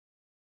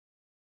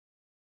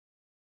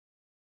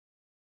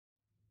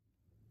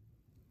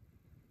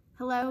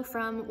Hello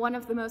from one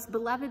of the most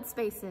beloved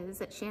spaces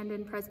at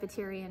Shandon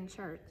Presbyterian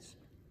Church.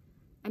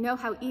 I know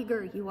how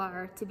eager you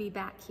are to be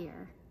back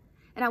here,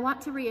 and I want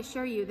to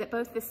reassure you that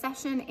both the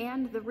session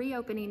and the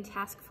reopening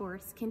task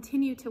force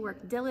continue to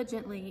work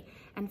diligently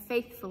and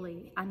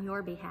faithfully on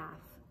your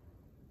behalf.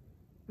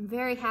 I'm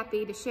very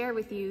happy to share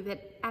with you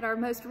that at our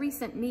most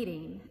recent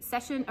meeting,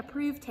 session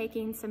approved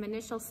taking some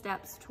initial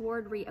steps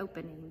toward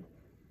reopening.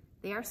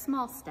 They are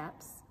small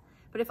steps,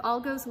 but if all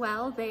goes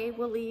well, they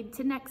will lead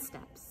to next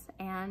steps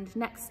and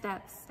next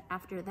steps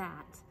after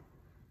that.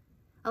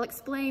 I'll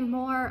explain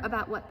more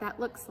about what that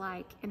looks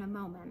like in a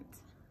moment.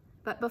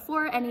 But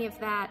before any of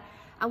that,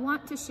 I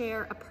want to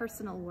share a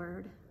personal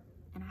word,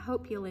 and I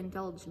hope you'll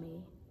indulge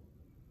me.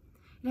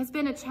 It has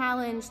been a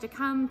challenge to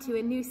come to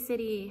a new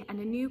city and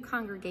a new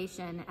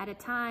congregation at a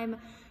time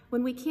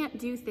when we can't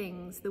do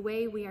things the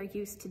way we are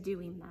used to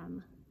doing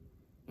them.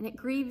 And it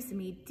grieves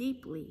me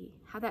deeply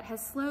how that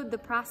has slowed the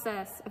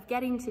process of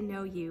getting to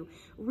know you,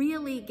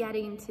 really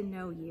getting to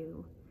know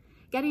you.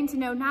 Getting to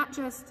know not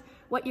just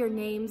what your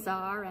names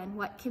are and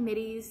what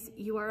committees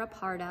you are a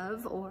part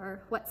of,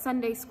 or what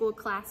Sunday school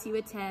class you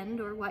attend,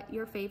 or what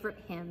your favorite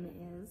hymn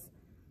is.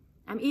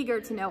 I'm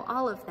eager to know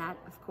all of that,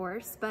 of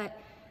course,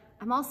 but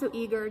I'm also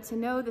eager to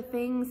know the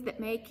things that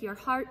make your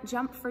heart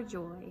jump for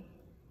joy,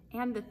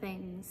 and the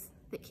things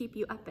that keep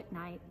you up at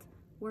night,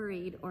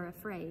 worried or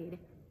afraid.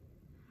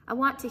 I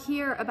want to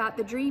hear about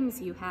the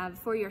dreams you have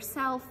for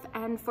yourself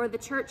and for the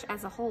church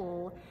as a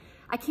whole.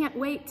 I can't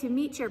wait to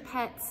meet your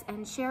pets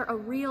and share a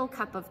real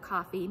cup of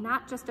coffee,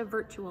 not just a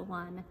virtual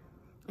one,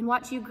 and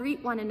watch you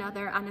greet one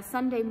another on a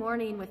Sunday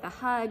morning with a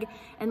hug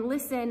and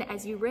listen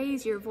as you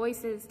raise your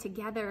voices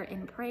together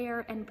in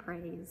prayer and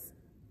praise.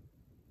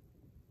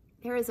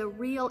 There is a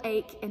real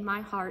ache in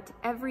my heart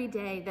every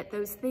day that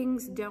those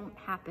things don't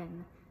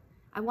happen.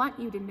 I want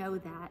you to know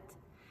that.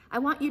 I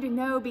want you to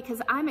know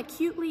because I'm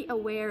acutely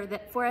aware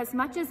that for as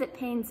much as it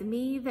pains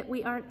me that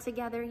we aren't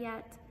together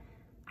yet,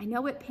 I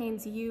know it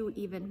pains you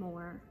even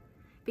more,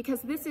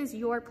 because this is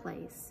your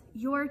place,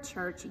 your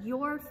church,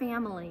 your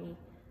family,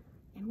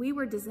 and we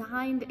were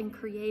designed and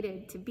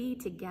created to be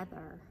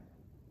together.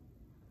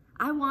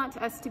 I want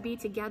us to be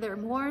together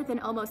more than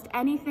almost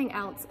anything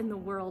else in the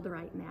world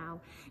right now.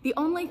 The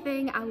only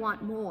thing I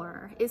want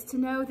more is to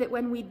know that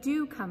when we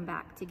do come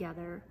back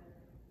together,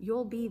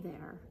 you'll be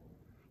there,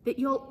 that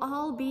you'll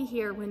all be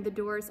here when the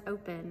doors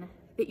open,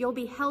 that you'll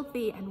be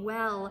healthy and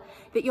well,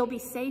 that you'll be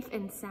safe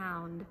and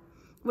sound.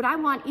 What I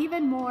want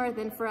even more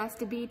than for us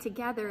to be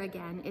together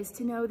again is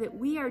to know that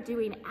we are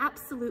doing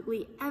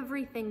absolutely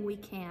everything we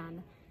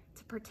can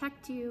to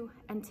protect you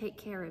and take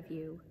care of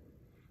you,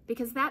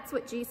 because that's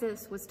what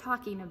Jesus was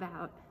talking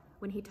about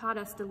when he taught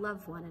us to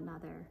love one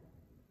another.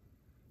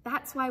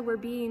 That's why we're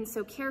being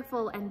so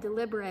careful and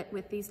deliberate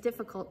with these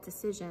difficult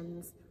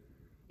decisions.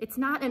 It's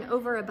not an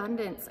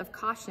overabundance of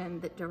caution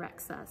that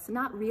directs us,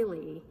 not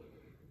really.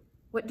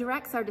 What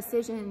directs our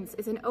decisions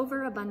is an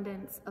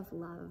overabundance of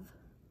love.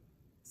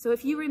 So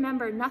if you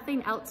remember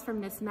nothing else from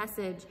this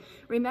message,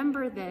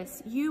 remember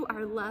this: you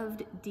are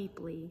loved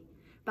deeply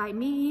by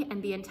me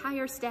and the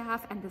entire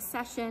staff and the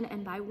session,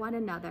 and by one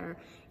another.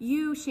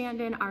 You,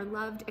 Shandon, are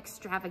loved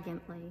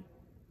extravagantly.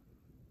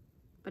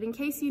 But in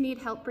case you need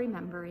help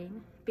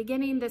remembering,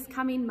 beginning this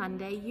coming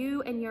Monday,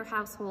 you and your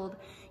household,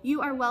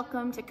 you are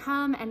welcome to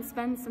come and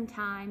spend some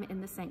time in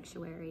the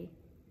sanctuary.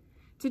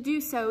 To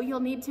do so, you'll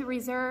need to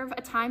reserve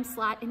a time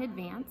slot in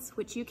advance,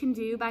 which you can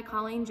do by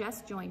calling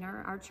Jess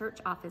Joyner, our church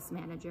office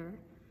manager.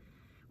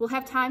 We'll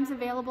have times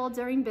available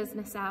during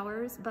business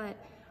hours, but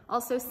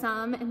also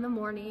some in the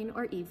morning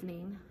or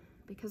evening,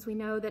 because we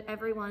know that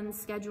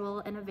everyone's schedule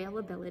and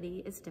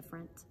availability is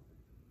different.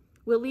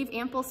 We'll leave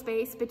ample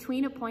space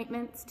between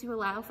appointments to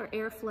allow for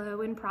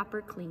airflow and proper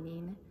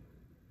cleaning.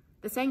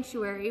 The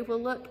sanctuary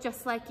will look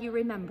just like you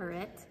remember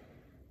it,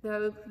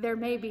 though there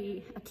may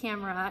be a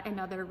camera and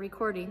other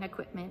recording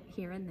equipment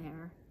here and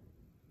there.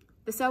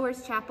 The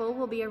Sowers Chapel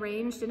will be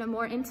arranged in a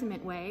more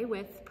intimate way,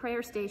 with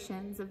prayer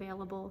stations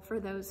available for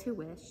those who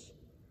wish.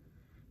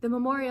 The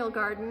Memorial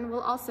Garden will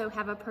also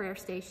have a prayer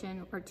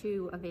station or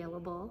two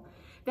available.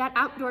 That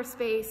outdoor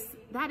space,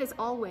 that is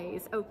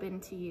always open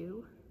to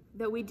you,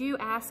 though we do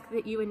ask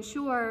that you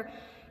ensure,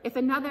 if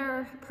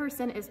another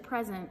person is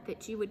present,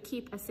 that you would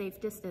keep a safe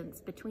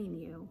distance between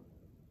you.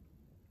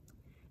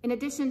 In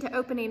addition to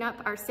opening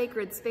up our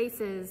sacred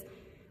spaces,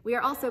 we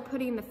are also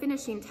putting the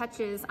finishing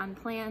touches on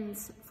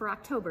plans for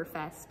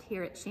Oktoberfest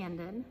here at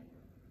Shandon.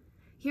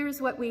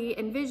 Here's what we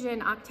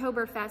envision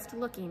Oktoberfest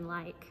looking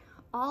like.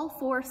 All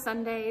 4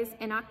 Sundays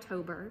in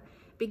October,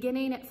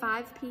 beginning at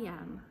 5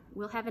 p.m.,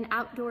 we'll have an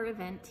outdoor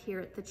event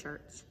here at the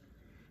church.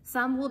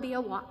 Some will be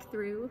a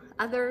walkthrough,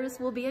 others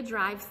will be a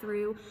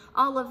drive-through,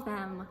 all of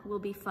them will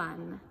be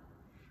fun.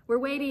 We're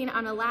waiting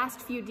on the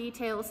last few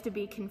details to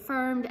be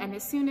confirmed, and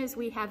as soon as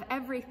we have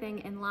everything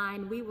in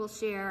line, we will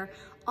share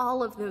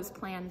all of those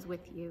plans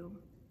with you.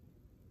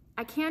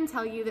 I can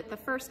tell you that the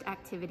first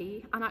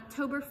activity on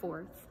October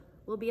 4th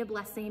will be a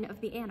blessing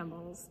of the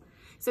animals.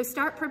 So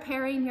start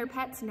preparing your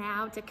pets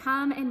now to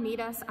come and meet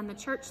us on the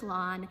church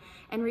lawn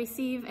and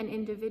receive an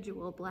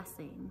individual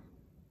blessing.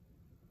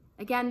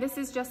 Again, this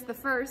is just the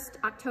first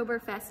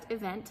Oktoberfest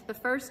event, the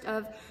first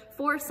of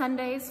 4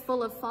 Sundays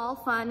full of fall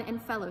fun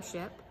and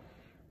fellowship,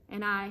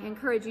 and I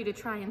encourage you to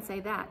try and say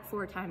that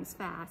 4 times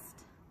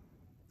fast.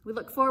 We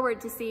look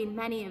forward to seeing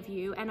many of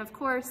you, and of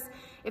course,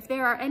 if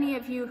there are any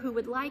of you who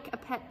would like a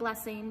pet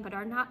blessing but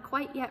are not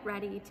quite yet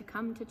ready to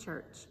come to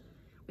church,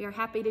 we are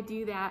happy to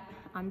do that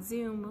on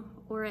Zoom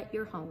or at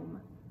your home.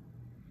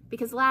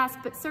 Because last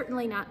but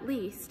certainly not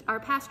least, our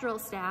pastoral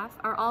staff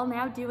are all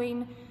now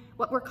doing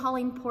what we're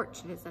calling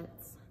porch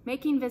visits,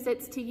 making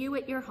visits to you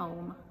at your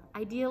home,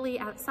 ideally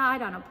outside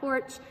on a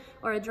porch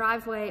or a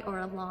driveway or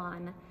a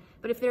lawn.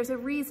 But if there's a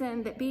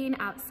reason that being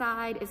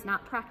outside is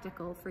not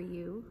practical for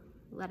you,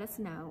 let us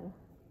know.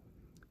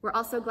 We're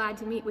also glad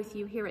to meet with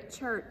you here at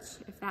church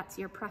if that's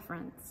your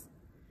preference.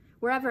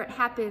 Wherever it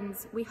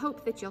happens, we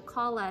hope that you'll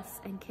call us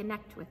and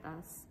connect with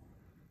us.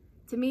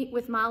 To meet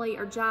with Molly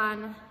or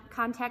John,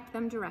 contact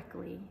them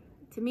directly.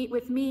 To meet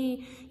with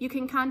me, you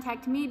can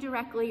contact me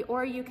directly,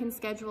 or you can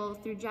schedule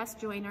through Jess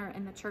Joyner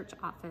in the church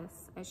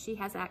office, as she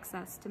has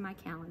access to my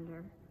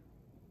calendar.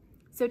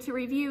 So to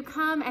review,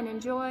 come and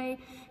enjoy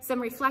some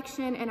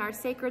reflection in our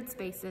sacred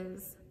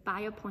spaces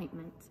by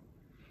appointment.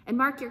 And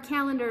mark your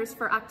calendars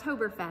for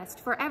Oktoberfest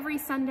for every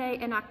Sunday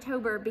in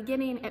October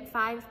beginning at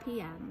 5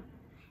 p.m.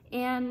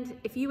 And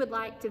if you would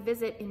like to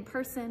visit in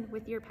person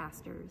with your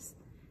pastors,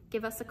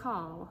 give us a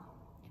call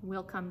and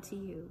we'll come to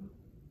you.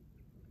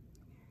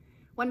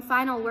 One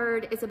final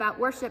word is about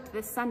worship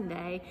this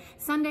Sunday.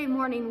 Sunday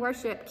morning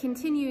worship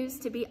continues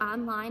to be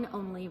online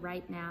only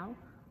right now,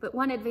 but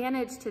one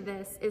advantage to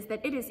this is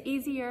that it is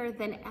easier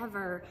than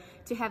ever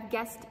to have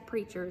guest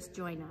preachers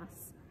join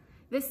us.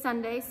 This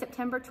Sunday,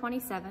 September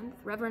 27th,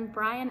 Reverend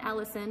Brian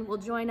Ellison will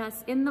join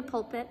us in the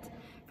pulpit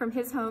from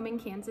his home in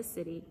Kansas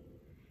City.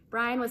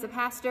 Brian was a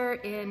pastor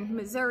in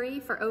Missouri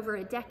for over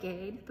a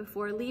decade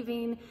before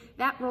leaving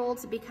that role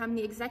to become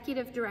the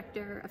executive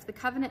director of the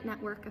Covenant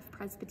Network of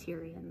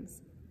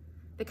Presbyterians.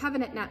 The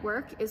Covenant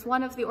Network is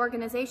one of the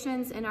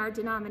organizations in our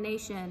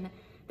denomination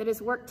that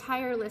has worked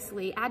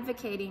tirelessly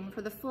advocating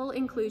for the full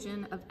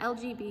inclusion of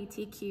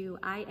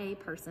LGBTQIA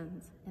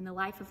persons in the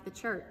life of the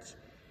church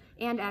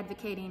and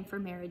advocating for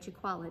marriage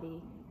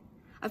equality.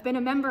 I've been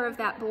a member of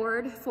that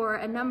board for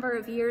a number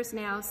of years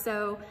now,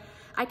 so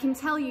I can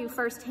tell you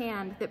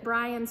firsthand that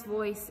Brian's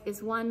voice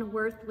is one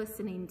worth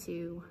listening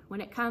to when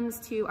it comes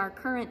to our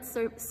current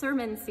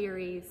sermon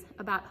series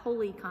about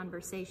holy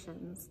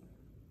conversations.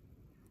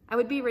 I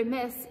would be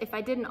remiss if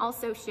I didn't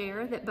also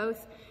share that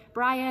both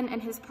Brian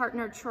and his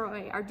partner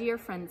Troy are dear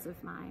friends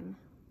of mine.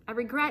 I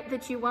regret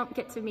that you won't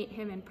get to meet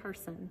him in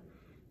person,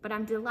 but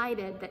I'm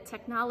delighted that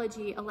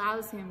technology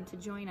allows him to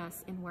join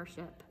us in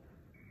worship.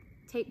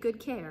 Take good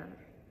care,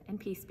 and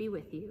peace be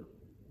with you.